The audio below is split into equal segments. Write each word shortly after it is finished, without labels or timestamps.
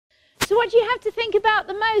So what do you have to think about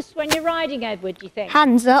the most when you're riding, Edward, do you think?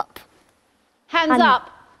 Hands up. Hands up?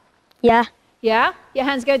 Yeah. Yeah? Your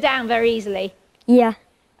hands go down very easily? Yeah.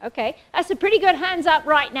 Okay, that's a pretty good hands up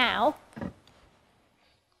right now.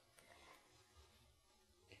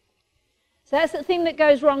 So that's the thing that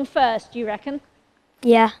goes wrong first, do you reckon?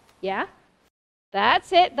 Yeah. Yeah?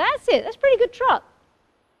 That's it, that's it. That's a pretty good trot.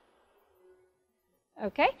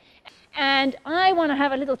 Okay, and I want to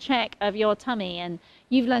have a little check of your tummy, and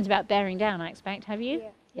you've learned about bearing down, I expect, have you? Yeah.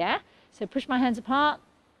 Yeah? So push my hands apart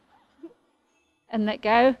and let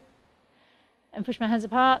go, and push my hands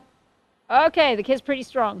apart. Okay, the kid's pretty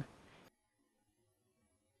strong.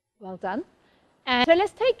 Well done. And so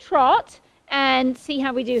let's take trot and see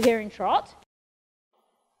how we do here in trot.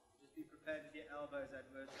 Just be prepared with your elbows,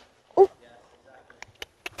 Edward. Oh. Yes, exactly.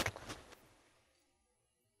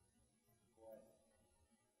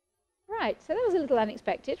 Right, so that was a little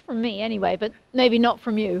unexpected from me anyway, but maybe not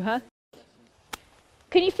from you, huh?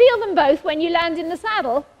 Can you feel them both when you land in the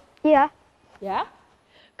saddle? Yeah. Yeah?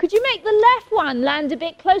 Could you make the left one land a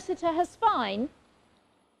bit closer to her spine?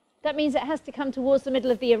 That means it has to come towards the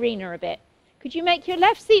middle of the arena a bit. Could you make your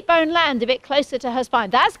left seat bone land a bit closer to her spine?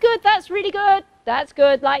 That's good, that's really good. That's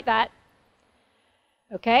good, like that.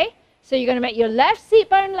 Okay, so you're going to make your left seat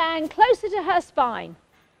bone land closer to her spine.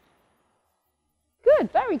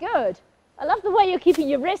 Good, very good. I love the way you're keeping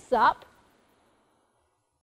your wrists up.